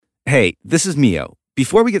Hey, this is Mio.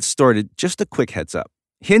 Before we get started, just a quick heads up.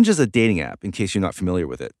 Hinge is a dating app, in case you're not familiar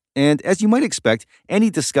with it. And as you might expect, any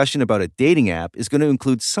discussion about a dating app is going to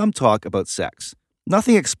include some talk about sex.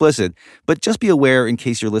 Nothing explicit, but just be aware in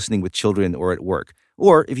case you're listening with children or at work,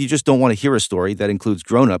 or if you just don't want to hear a story that includes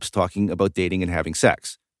grown-ups talking about dating and having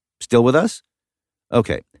sex. Still with us?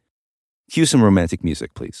 Okay. Cue some romantic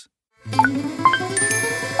music, please.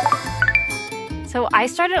 So I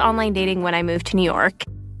started online dating when I moved to New York.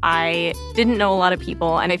 I didn't know a lot of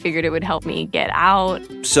people, and I figured it would help me get out.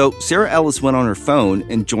 So Sarah Ellis went on her phone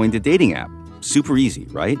and joined a dating app. Super easy,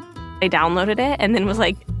 right? I downloaded it and then was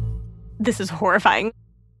like, this is horrifying.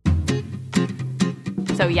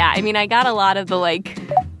 So yeah, I mean, I got a lot of the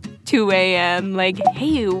 2 a.m.,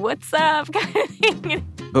 hey, what's up kind of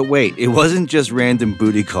thing. But wait, it wasn't just random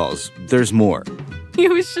booty calls. There's more. It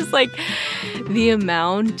was just the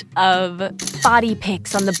amount of body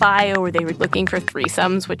pics on the bio where they were looking for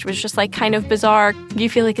threesomes, which was just kind of bizarre. You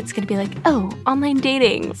feel like it's going to be online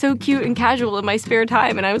dating. So cute and casual in my spare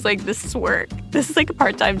time. And I was like, this is work. This is a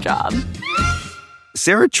part-time job.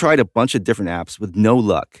 Sarah tried a bunch of different apps with no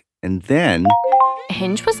luck. And then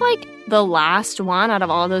Hinge was the last one out of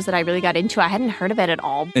all those that I really got into. I hadn't heard of it at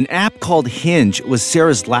all. An app called Hinge was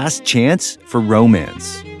Sarah's last chance for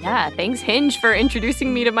romance. Yeah, thanks Hinge for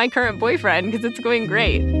introducing me to my current boyfriend, because it's going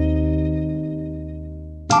great.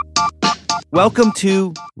 Welcome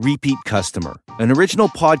to Repeat Customer, an original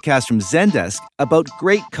podcast from Zendesk about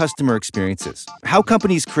great customer experiences, how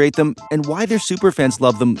companies create them, and why their superfans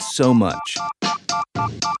love them so much.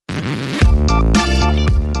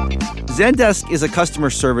 Zendesk is a customer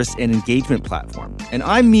service and engagement platform, and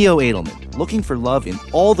I'm Mio Edelman, looking for love in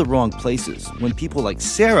all the wrong places when people like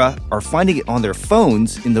Sarah are finding it on their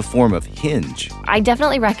phones in the form of Hinge. I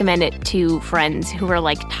definitely recommend it to friends who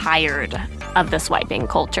are tired of the swiping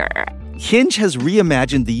culture. Hinge has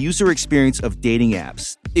reimagined the user experience of dating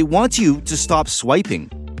apps. It wants you to stop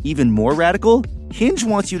swiping. Even more radical, Hinge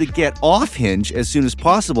wants you to get off Hinge as soon as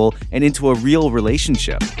possible and into a real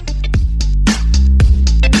relationship.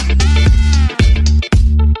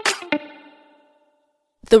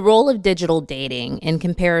 The role of digital dating in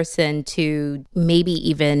comparison to maybe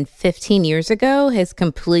even 15 years ago has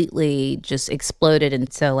completely just exploded.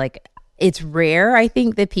 And so it's rare, I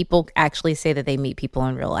think, that people actually say that they meet people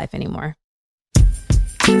in real life anymore.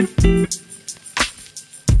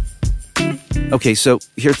 Okay, so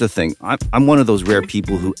here's the thing. I'm one of those rare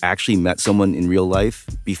people who actually met someone in real life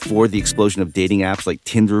before the explosion of dating apps like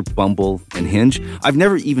Tinder, Bumble, and Hinge. I've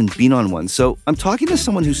never even been on one, so I'm talking to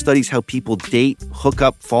someone who studies how people date, hook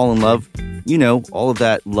up, fall in love. You know, all of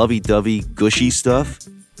that lovey-dovey, gushy stuff.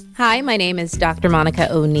 Hi, my name is Dr. Monica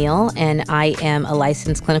O'Neill, and I am a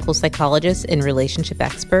licensed clinical psychologist and relationship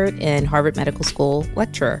expert and Harvard Medical School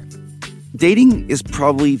lecturer. Dating is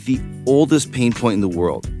probably the oldest pain point in the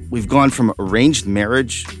world. We've gone from arranged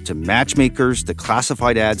marriage to matchmakers to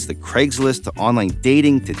classified ads to Craigslist to online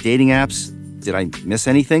dating to dating apps. Did I miss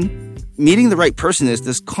anything? Meeting the right person is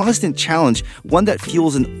this constant challenge, one that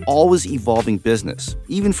fuels an always evolving business.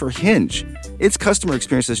 Even for Hinge, its customer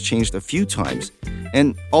experience has changed a few times.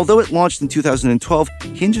 And although it launched in 2012,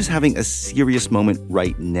 Hinge is having a serious moment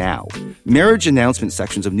right now. Marriage announcement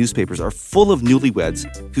sections of newspapers are full of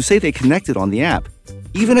newlyweds who say they connected on the app.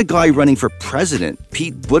 Even a guy running for president,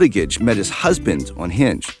 Pete Buttigieg, met his husband on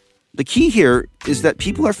Hinge. The key here is that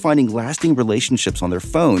people are finding lasting relationships on their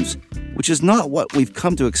phones, which is not what we've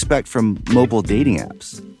come to expect from mobile dating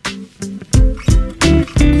apps.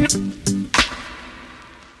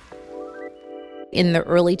 In the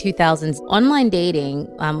early 2000s, online dating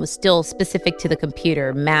was still specific to the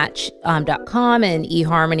computer. Match.com and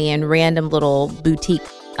eHarmony and random little boutique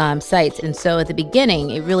sites. And so at the beginning,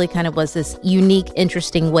 it really kind of was this unique,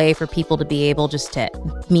 interesting way for people to be able just to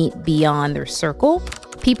meet beyond their circle.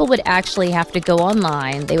 People would actually have to go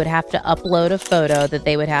online. They would have to upload a photo that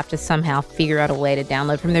they would have to somehow figure out a way to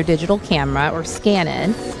download from their digital camera or scan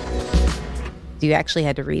in. You actually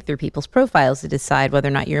had to read through people's profiles to decide whether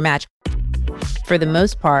or not you're a match. For the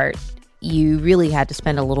most part, you really had to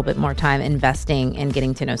spend a little bit more time investing in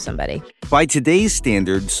getting to know somebody. By today's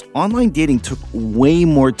standards, online dating took way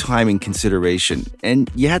more time and consideration,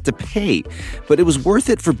 and you had to pay. But it was worth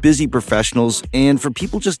it for busy professionals and for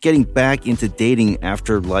people just getting back into dating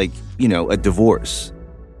after, a divorce.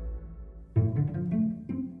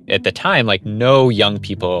 At the time, no young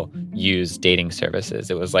people used dating services.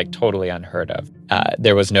 It was totally unheard of.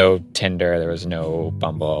 There was no Tinder, there was no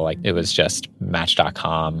Bumble. It was just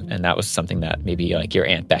Match.com, and that was something that maybe your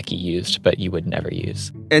Aunt Becky used, but you would never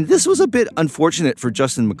use. And this was a bit unfortunate for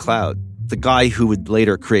Justin McLeod, the guy who would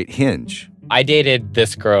later create Hinge. I dated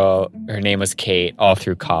this girl, her name was Kate, all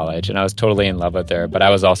through college, and I was totally in love with her, but I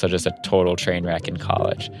was also just a total train wreck in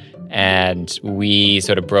college. And we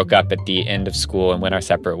sort of broke up at the end of school and went our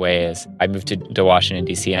separate ways. I moved to Washington,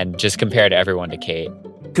 D.C., and just compared everyone to Kate.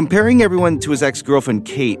 Comparing everyone to his ex-girlfriend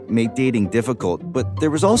Kate made dating difficult, but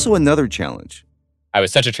there was also another challenge. I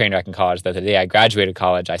was such a train wreck in college that the day I graduated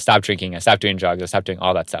college, I stopped drinking, I stopped doing drugs, I stopped doing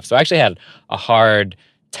all that stuff. So I actually had a hard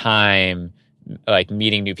time like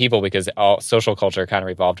meeting new people because all social culture kind of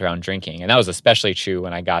revolved around drinking. And that was especially true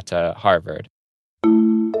when I got to Harvard.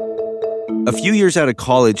 A few years out of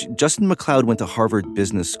college, Justin McLeod went to Harvard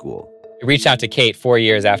Business School. I reached out to Kate 4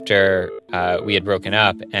 years after we had broken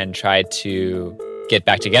up and tried to get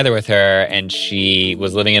back together with her. And she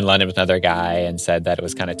was living in London with another guy and said that it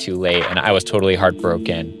was kind of too late. And I was totally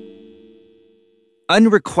heartbroken.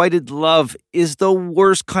 Unrequited love is the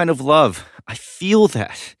worst kind of love. I feel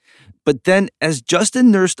that. But then, as Justin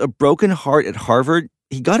nursed a broken heart at Harvard,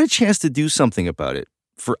 he got a chance to do something about it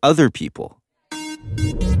for other people.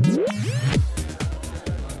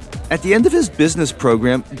 At the end of his business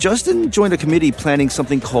program, Justin joined a committee planning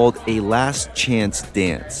something called a last chance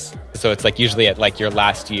dance. So it's like usually at like your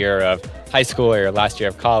last year of high school or your last year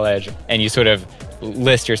of college, and you sort of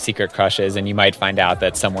list your secret crushes, and you might find out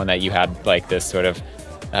that someone that you had like this sort of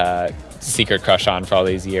secret crush on for all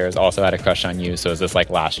these years also had a crush on you. So it was this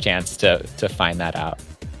like last chance to find that out.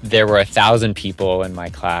 There were 1,000 people in my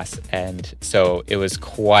class, and so it was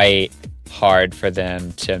quite hard for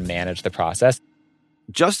them to manage the process.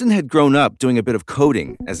 Justin had grown up doing a bit of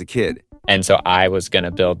coding as a kid. And so I was going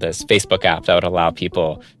to build this Facebook app that would allow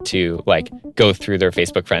people to like go through their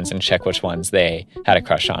Facebook friends and check which ones they had a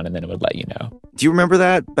crush on, and then it would let you know. Do you remember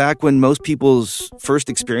that? Back when most people's first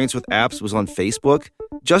experience with apps was on Facebook?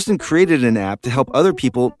 Justin created an app to help other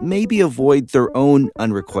people maybe avoid their own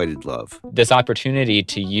unrequited love. This opportunity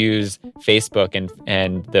to use Facebook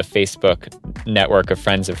and the Facebook network of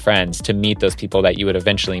friends to meet those people that you would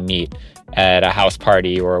eventually meet at a house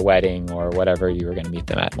party or a wedding or whatever you were going to meet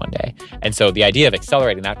them at one day. And so the idea of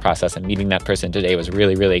accelerating that process and meeting that person today was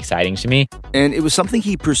really, really exciting to me. And it was something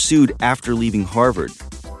he pursued after leaving Harvard.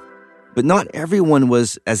 But not everyone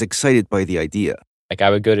was as excited by the idea. Like I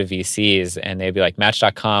would go to VCs and they'd be like,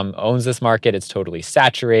 Match.com owns this market. It's totally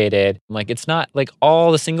saturated. I'm like, it's not like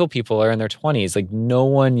all the single people are in their 20s. Like no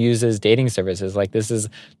one uses dating services. Like this is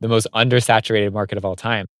the most undersaturated market of all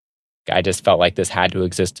time. I just felt like this had to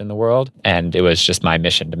exist in the world. And it was just my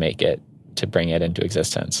mission to bring it into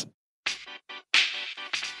existence.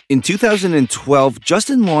 In 2012,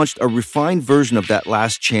 Justin launched a refined version of that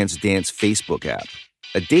Last Chance Dance Facebook app,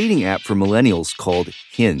 a dating app for millennials called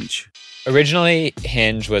Hinge. Originally,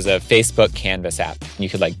 Hinge was a Facebook Canvas app. You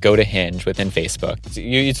could like go to Hinge within Facebook. So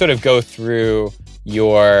you'd sort of go through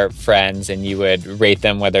your friends and you would rate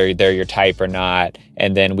them whether they're your type or not.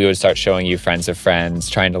 And then we would start showing you friends of friends,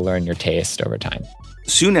 trying to learn your taste over time.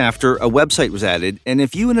 Soon after, a website was added, and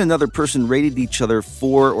if you and another person rated each other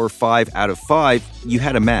 4 or 5 out of 5, you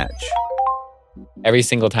had a match. Every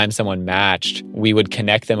single time someone matched, we would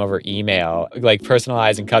connect them over email, like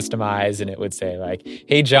personalize and customize. And it would say like,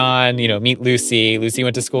 hey, John, meet Lucy. Lucy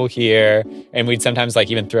went to school here. And we'd sometimes like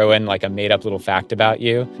even throw in like a made up little fact about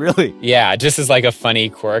you. Really? Yeah, just as like a funny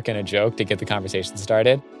quirk and a joke to get the conversation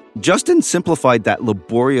started. Justin simplified that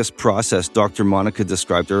laborious process Dr. Monica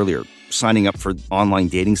described earlier, signing up for online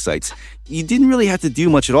dating sites. You didn't really have to do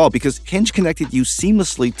much at all because Hinge connected you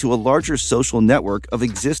seamlessly to a larger social network of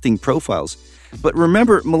existing profiles. But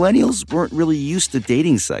remember, millennials weren't really used to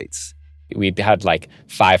dating sites. We had like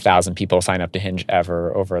 5,000 people sign up to Hinge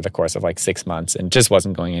over the course of like 6 months and just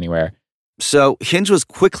wasn't going anywhere. So Hinge was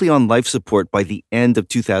quickly on life support by the end of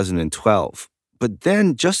 2012. But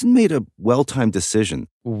then Justin made a well-timed decision.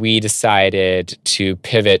 We decided to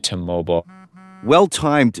pivot to mobile.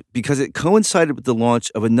 Well-timed because it coincided with the launch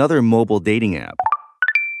of another mobile dating app.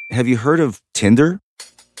 Have you heard of Tinder?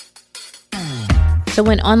 So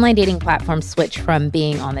when online dating platforms switched from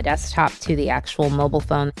being on the desktop to the actual mobile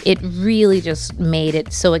phone, it really just made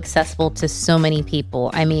it so accessible to so many people.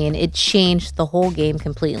 I mean, it changed the whole game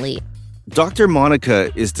completely. Dr. Monica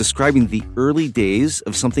is describing the early days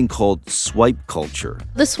of something called swipe culture.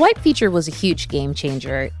 The swipe feature was a huge game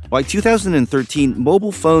changer. By 2013,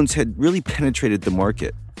 mobile phones had really penetrated the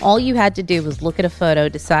market. All you had to do was look at a photo,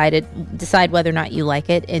 decide whether or not you like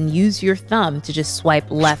it, and use your thumb to just swipe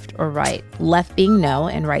left or right. Left being no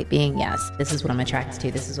and right being yes. This is what I'm attracted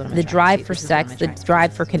to. This is what I'm attracted to. The drive for sex, the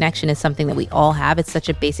drive for connection is something that we all have. It's such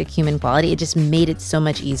a basic human quality. It just made it so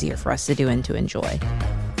much easier for us to do and to enjoy.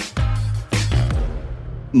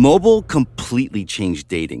 Mobile completely changed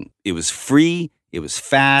dating. It was free, it was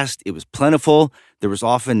fast, it was plentiful. There was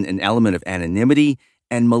often an element of anonymity,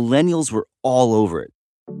 and millennials were all over it.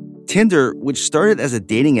 Tinder, which started as a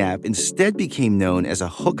dating app, instead became known as a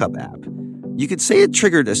hookup app. You could say it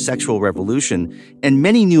triggered a sexual revolution, and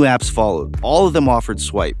many new apps followed. All of them offered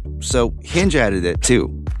swipe, so Hinge added it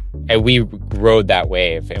too. And we rode that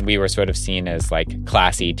wave, and we were sort of seen as like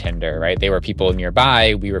classy Tinder, right? They were people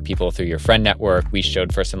nearby. We were people through your friend network. We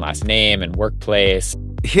showed first and last name and workplace.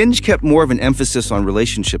 Hinge kept more of an emphasis on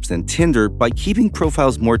relationships than Tinder by keeping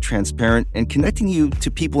profiles more transparent and connecting you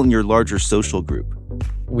to people in your larger social group.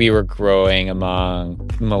 We were growing among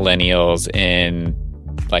millennials in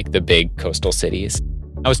like the big coastal cities.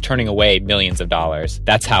 I was turning away millions of dollars.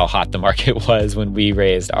 That's how hot the market was when we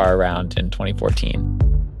raised our round in 2014.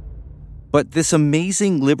 But this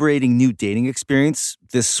amazing, liberating new dating experience,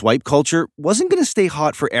 this swipe culture, wasn't going to stay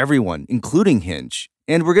hot for everyone, including Hinge.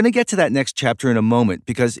 And we're going to get to that next chapter in a moment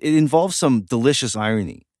because it involves some delicious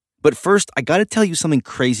irony. But first, I got to tell you something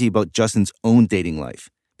crazy about Justin's own dating life.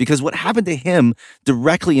 Because what happened to him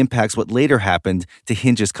directly impacts what later happened to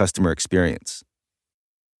Hinge's customer experience.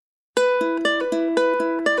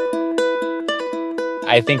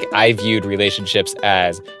 I think I viewed relationships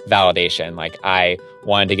as validation. Like I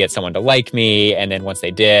wanted to get someone to like me, and then once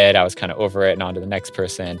they did, I was kind of over it and on to the next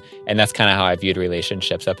person. And that's kind of how I viewed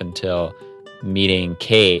relationships up until meeting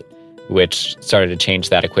Kate, which started to change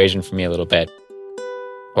that equation for me a little bit,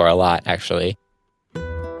 or a lot, actually.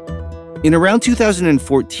 In around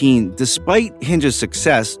 2014, despite Hinge's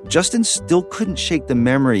success, Justin still couldn't shake the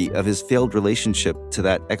memory of his failed relationship to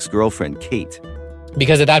that ex-girlfriend, Kate.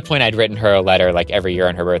 Because at that point, I'd written her a letter like every year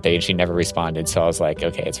on her birthday, and she never responded. So I was like,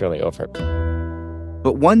 okay, it's really over.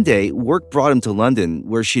 But one day, work brought him to London,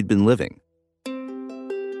 where she'd been living.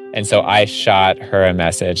 And so I shot her a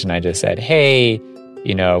message, and I just said, hey,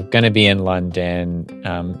 gonna be in London.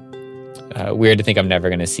 Weird to think I'm never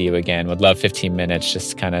gonna see you again. Would love 15 minutes,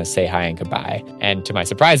 just kind of say hi and goodbye. And to my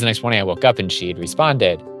surprise, the next morning I woke up and she'd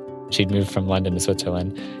responded. She'd moved from London to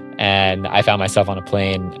Switzerland. And I found myself on a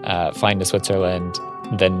plane flying to Switzerland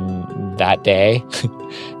that day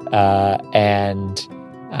and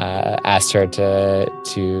asked her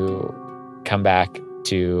to come back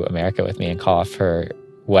to America with me and call off her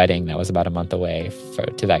wedding that was about a month away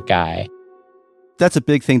to that guy. That's a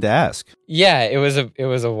big thing to ask. Yeah, it was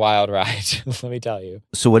a wild ride, let me tell you.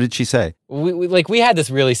 So what did she say? We had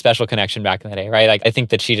this really special connection back in the day, right? Like I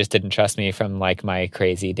think that she just didn't trust me from like my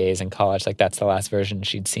crazy days in college. Like that's the last version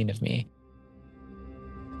she'd seen of me.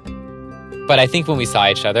 But I think when we saw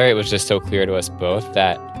each other, it was just so clear to us both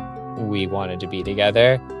that we wanted to be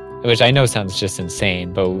together, which I know sounds just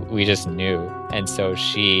insane, but we just knew. And so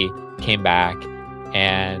she came back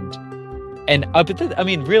and up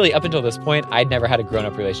until this point, I'd never had a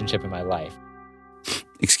grown-up relationship in my life.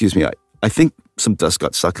 Excuse me, I think some dust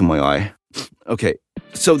got stuck in my eye. Okay,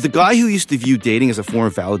 so the guy who used to view dating as a form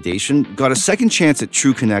of validation got a second chance at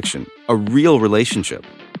true connection, a real relationship.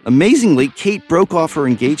 Amazingly, Kate broke off her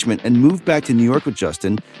engagement and moved back to New York with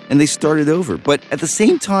Justin, and they started over. But at the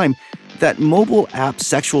same time, that mobile app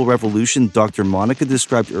sexual revolution Dr. Monica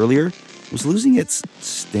described earlier was losing its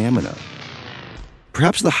stamina.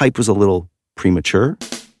 Perhaps the hype was a little premature?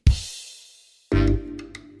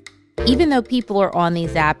 Even though people are on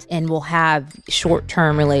these apps and will have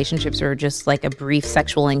short-term relationships or just like a brief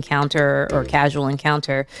sexual encounter or casual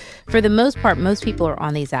encounter, for the most part, most people are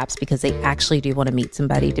on these apps because they actually do want to meet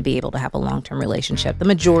somebody to be able to have a long-term relationship. The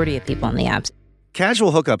majority of people on the apps.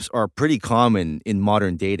 Casual hookups are pretty common in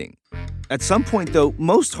modern dating. At some point, though,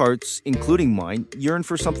 most hearts, including mine, yearn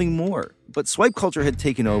for something more. But swipe culture had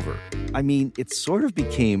taken over. I mean, it sort of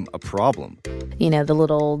became a problem. The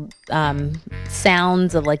little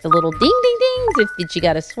sounds of like the little ding, ding, dings if you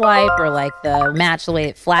got to swipe, or like the match, the way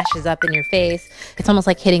it flashes up in your face. It's almost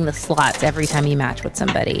like hitting the slots every time you match with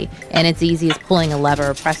somebody. And it's easy as pulling a lever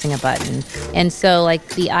or pressing a button. And so like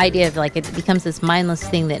the idea of like it becomes this mindless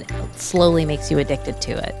thing that slowly makes you addicted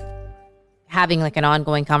to it. Having like an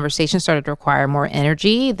ongoing conversation started to require more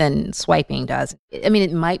energy than swiping does. I mean,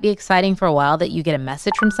 it might be exciting for a while that you get a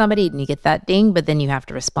message from somebody and you get that ding, but then you have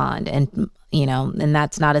to respond. And, and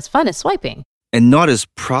that's not as fun as swiping. And not as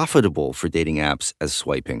profitable for dating apps as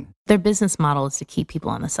swiping. Their business model is to keep people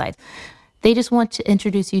on the site. They just want to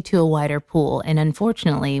introduce you to a wider pool. And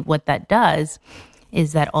unfortunately, what that does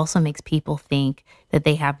is that also makes people think that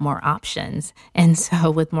they have more options. And so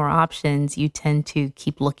with more options, you tend to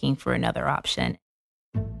keep looking for another option.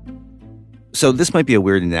 So this might be a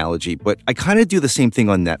weird analogy, but I kind of do the same thing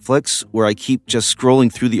on Netflix, where I keep just scrolling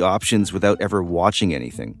through the options without ever watching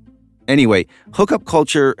anything. Anyway, hookup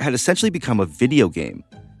culture had essentially become a video game.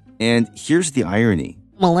 And here's the irony.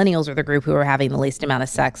 Millennials are the group who are having the least amount of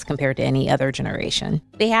sex compared to any other generation.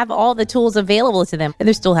 They have all the tools available to them, and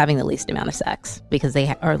they're still having the least amount of sex because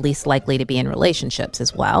they are least likely to be in relationships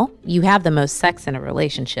as well. You have the most sex in a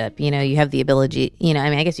relationship. You know, you have the ability,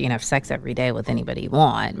 I guess you can have sex every day with anybody you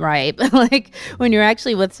want, right? But like when you're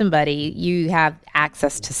actually with somebody, you have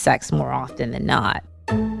access to sex more often than not.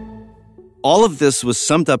 All of this was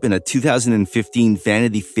summed up in a 2015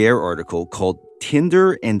 Vanity Fair article called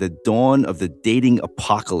Tinder and the Dawn of the Dating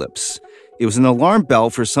Apocalypse. It was an alarm bell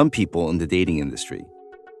for some people in the dating industry.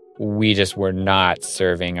 We just were not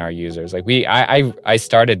serving our users. Like I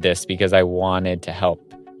started this because I wanted to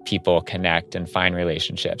help people connect and find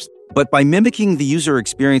relationships. But by mimicking the user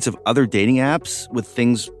experience of other dating apps with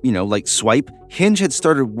things, like Swipe, Hinge had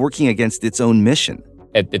started working against its own mission.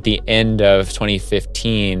 At the end of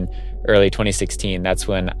 2015, early 2016, that's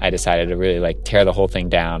when I decided to really tear the whole thing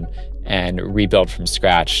down and rebuild from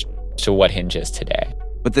scratch to what Hinge is today.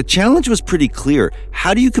 But the challenge was pretty clear.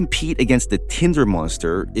 How do you compete against the Tinder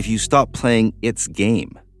monster if you stop playing its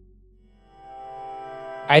game?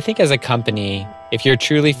 I think as a company, if you're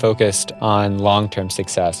truly focused on long-term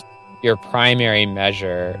success, your primary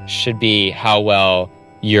measure should be how well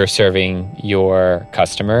you're serving your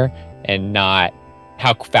customer and not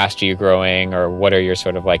how fast are you growing or what are your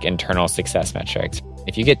sort of internal success metrics.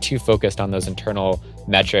 If you get too focused on those internal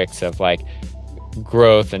metrics of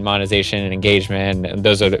growth and monetization and engagement, and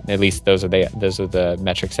those are the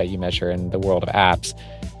metrics that you measure in the world of apps,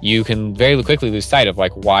 you can very quickly lose sight of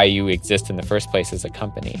why you exist in the first place as a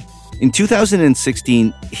company. In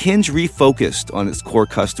 2016, Hinge refocused on its core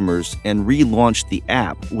customers and relaunched the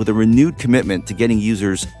app with a renewed commitment to getting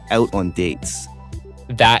users out on dates.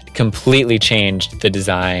 That completely changed the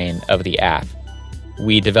design of the app.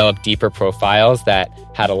 We developed deeper profiles that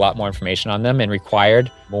had a lot more information on them and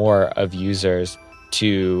required more of users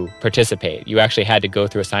to participate. You actually had to go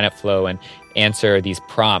through a sign-up flow and answer these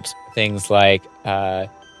prompts, things like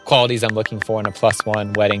qualities I'm looking for in a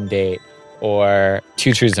 +1 wedding date, or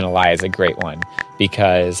 2 truths and a lie is a great one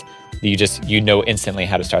because you know instantly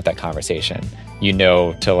how to start that conversation. You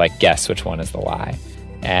know to guess which one is the lie.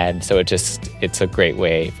 And so it's a great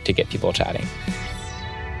way to get people chatting.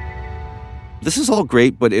 This is all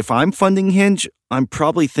great, but if I'm funding Hinge, I'm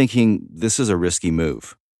probably thinking this is a risky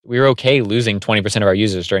move. We were okay losing 20% of our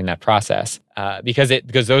users during that process because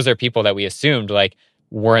those are people that we assumed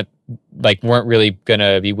weren't really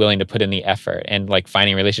gonna be willing to put in the effort, and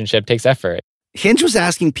finding a relationship takes effort. Hinge was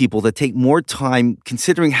asking people to take more time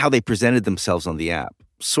considering how they presented themselves on the app,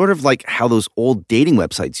 sort of like how those old dating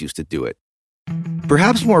websites used to do it.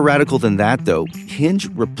 Perhaps more radical than that, though, Hinge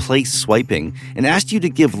replaced swiping and asked you to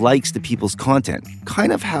give likes to people's content,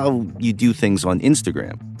 kind of how you do things on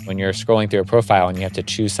Instagram. When you're scrolling through a profile and you have to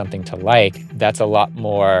choose something to like, that's a lot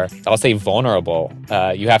more, I'll say, vulnerable.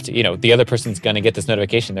 You have to, the other person's going to get this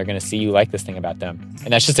notification. They're going to see you like this thing about them.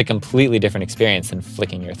 And that's just a completely different experience than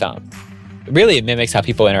flicking your thumb. Really, it mimics how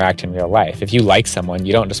people interact in real life. If you like someone,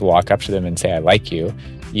 you don't just walk up to them and say, I like you.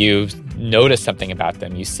 You notice something about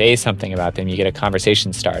them. You say something about them. You get a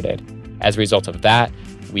conversation started. As a result of that,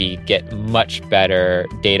 we get much better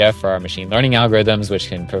data for our machine learning algorithms, which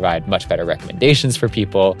can provide much better recommendations for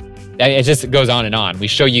people. It just goes on and on. We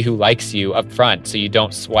show you who likes you up front, so you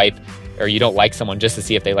don't swipe or you don't like someone just to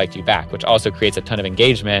see if they liked you back, which also creates a ton of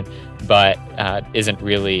engagement, but isn't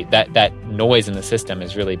really, that noise in the system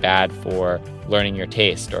is really bad for learning your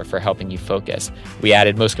taste or for helping you focus. We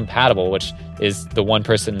added most compatible, which is the one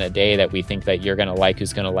person a day that we think that you're going to like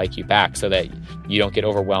who's going to like you back so that you don't get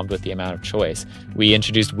overwhelmed with the amount of choice. We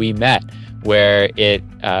introduced We Met, where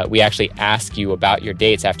we actually ask you about your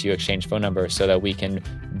dates after you exchange phone numbers so that we can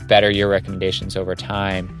better your recommendations over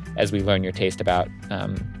time as we learn your taste about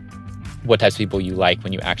what types of people you like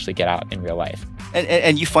when you actually get out in real life.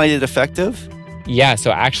 And you find it effective? Yeah,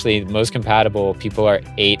 so actually, most compatible people are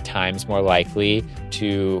 8 times more likely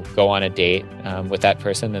to go on a date with that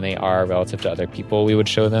person than they are relative to other people we would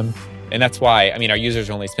show them. And that's why, our users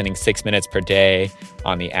are only spending 6 minutes per day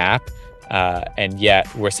on the app, and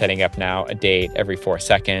yet we're setting up now a date every 4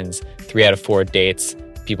 seconds. 3 out of 4 dates,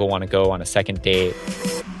 people want to go on a second date.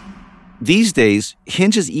 These days,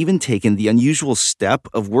 Hinge has even taken the unusual step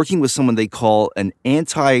of working with someone they call an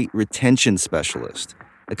anti-retention specialist,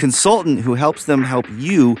 a consultant who helps them help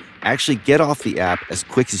you actually get off the app as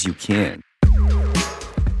quick as you can.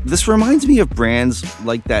 This reminds me of brands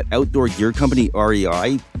like that outdoor gear company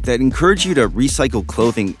REI that encourage you to recycle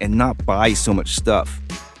clothing and not buy so much stuff.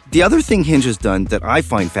 The other thing Hinge has done that I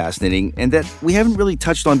find fascinating and that we haven't really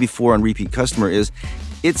touched on before on Repeat Customer is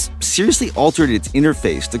it's seriously altered its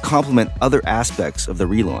interface to complement other aspects of the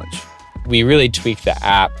relaunch. we really tweaked the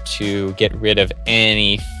app to get rid of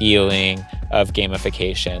any feeling of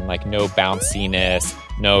gamification, like no bounciness,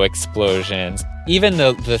 no explosions. Even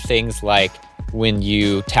the things like when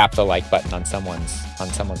you tap the like button on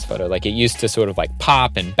someone's photo, like it used to sort of like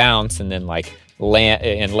pop and bounce and then like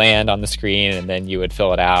land on the screen, and then you would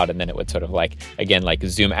fill it out, and then it would sort of like, again, like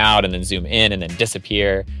zoom out and then zoom in and then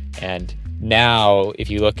disappear. And now if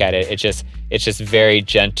you look at it, it's just very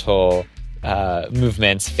gentle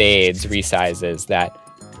movements, fades, resizes that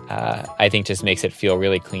I think just makes it feel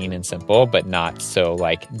really clean and simple, but not so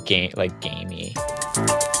like gamey.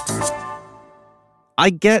 I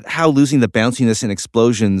get how losing the bounciness and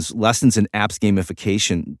explosions lessens an app's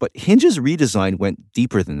gamification, but Hinge's redesign went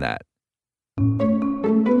deeper than that.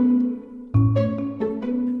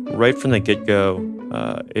 Right from the get-go,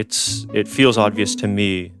 it feels obvious to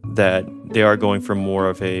me that they are going for more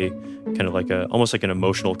of a kind of like almost like an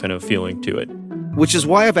emotional kind of feeling to it. Which is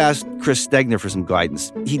why I've asked Chris Stegner for some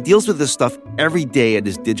guidance. He deals with this stuff every day at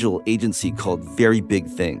his digital agency called Very Big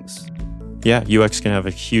Things. Yeah, UX can have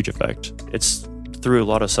a huge effect. It's through a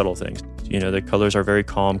lot of subtle things. The colors are very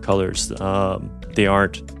calm colors. They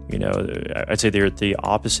aren't, I'd say they're the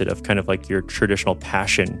opposite of kind of like your traditional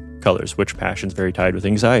passion colors, which passion's very tied with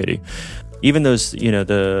anxiety. Even those,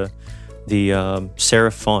 the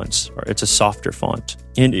serif fonts, it's a softer font.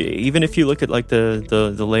 And even if you look at like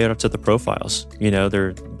the layouts of the profiles,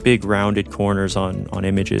 they're big rounded corners on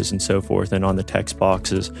images and so forth, and on the text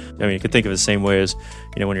boxes. I mean, you could think of it the same way as,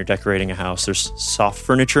 when you're decorating a house, there's soft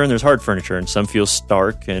furniture and there's hard furniture, and some feels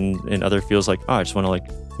stark and other feels like, I just want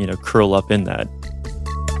to curl up in that.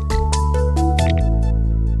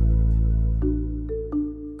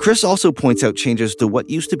 Chris also points out changes to what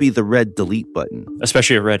used to be the red delete button.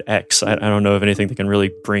 Especially a red X. I don't know of anything that can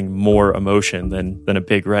really bring more emotion than a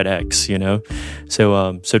big red X,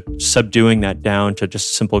 So subduing that down to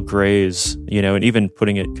just simple grays, and even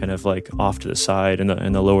putting it kind of like off to the side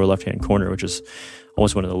in the lower left-hand corner, which is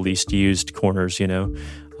almost one of the least used corners,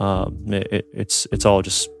 it's all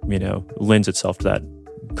just, lends itself to that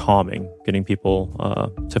calming, getting people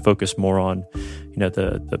to focus more on,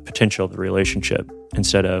 the potential of the relationship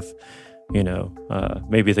instead of,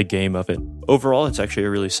 maybe the game of it. Overall, it's actually a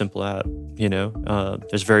really simple app.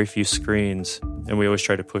 There's very few screens, and we always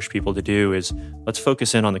try to push people to do is let's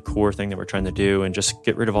focus in on the core thing that we're trying to do and just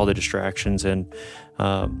get rid of all the distractions. And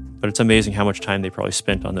but it's amazing how much time they probably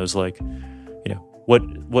spent on those, like,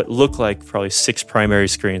 what look like probably 6 primary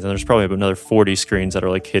screens, and there's probably another 40 screens that are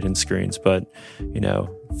like hidden screens. But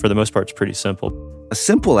for the most part, it's pretty simple. A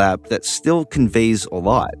simple app that still conveys a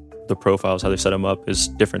lot. The profiles, how they set them up, is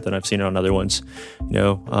different than I've seen on other ones.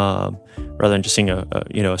 Rather than just seeing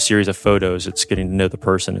a series of photos, it's getting to know the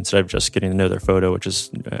person instead of just getting to know their photo, which is,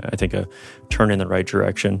 I think, a turn in the right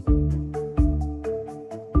direction.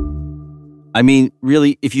 I mean,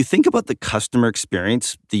 really, if you think about the customer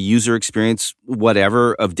experience, the user experience,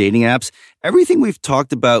 whatever, of dating apps, everything we've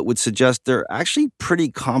talked about would suggest they're actually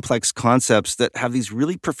pretty complex concepts that have these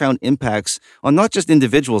really profound impacts on not just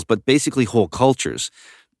individuals, but basically whole cultures.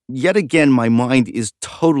 Yet again, my mind is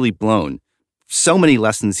totally blown. So many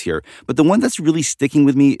lessons here, but the one that's really sticking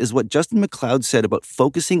with me is what Justin McLeod said about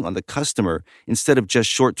focusing on the customer instead of just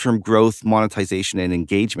short-term growth, monetization, and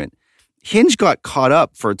engagement. Hinge got caught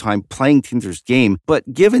up for a time playing Tinder's game,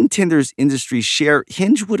 but given Tinder's industry share,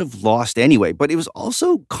 Hinge would have lost anyway, but it was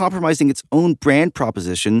also compromising its own brand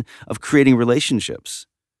proposition of creating relationships.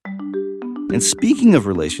 And speaking of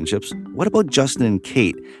relationships, what about Justin and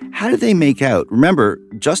Kate? How did they make out? Remember,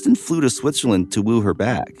 Justin flew to Switzerland to woo her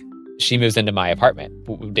back. She moves into my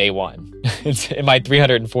apartment day one. It's in my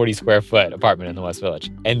 340 square foot apartment in the West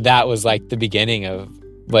Village. And that was like the beginning of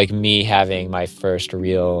like me having my first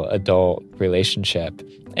real adult relationship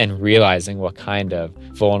and realizing what kind of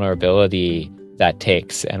vulnerability that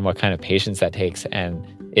takes and what kind of patience that takes. And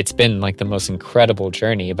it's been like the most incredible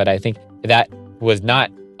journey. But I think that was not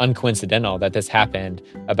uncoincidental that this happened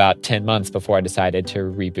about 10 months before I decided to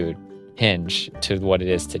reboot Hinge to what it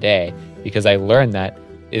is today, because I learned that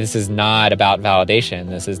this is not about validation.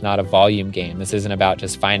 This is not a volume game. This isn't about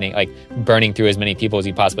just finding, like, burning through as many people as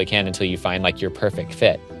you possibly can until you find like your perfect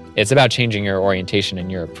fit. It's about changing your orientation and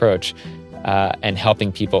your approach and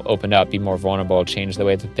helping people open up, be more vulnerable, change the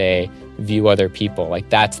way that they view other people. Like,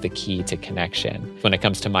 that's the key to connection. When it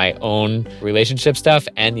comes to my own relationship stuff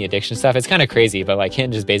and the addiction stuff, it's kind of crazy, but like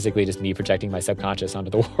Hinge is basically just me projecting my subconscious onto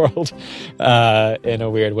the world in a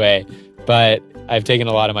weird way. But I've taken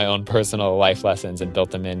a lot of my own personal life lessons and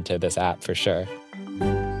built them into this app for sure.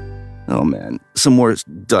 Oh man, some more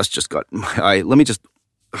dust just got in my eye. Let me just...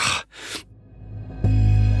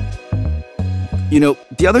 You know,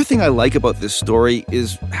 the other thing I like about this story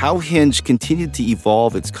is how Hinge continued to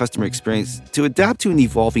evolve its customer experience to adapt to an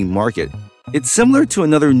evolving market. It's similar to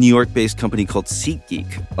another New York-based company called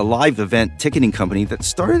SeatGeek, a live event ticketing company that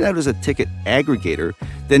started out as a ticket aggregator,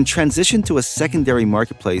 then transitioned to a secondary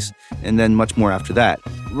marketplace, and then much more after that.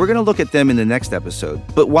 We're going to look at them in the next episode.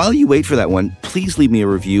 But while you wait for that one, please leave me a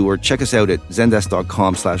review or check us out at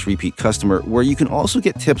zendesk.com/repeat customer, where you can also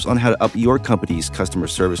get tips on how to up your company's customer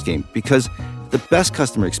service game, because the best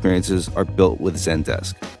customer experiences are built with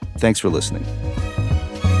Zendesk. Thanks for listening.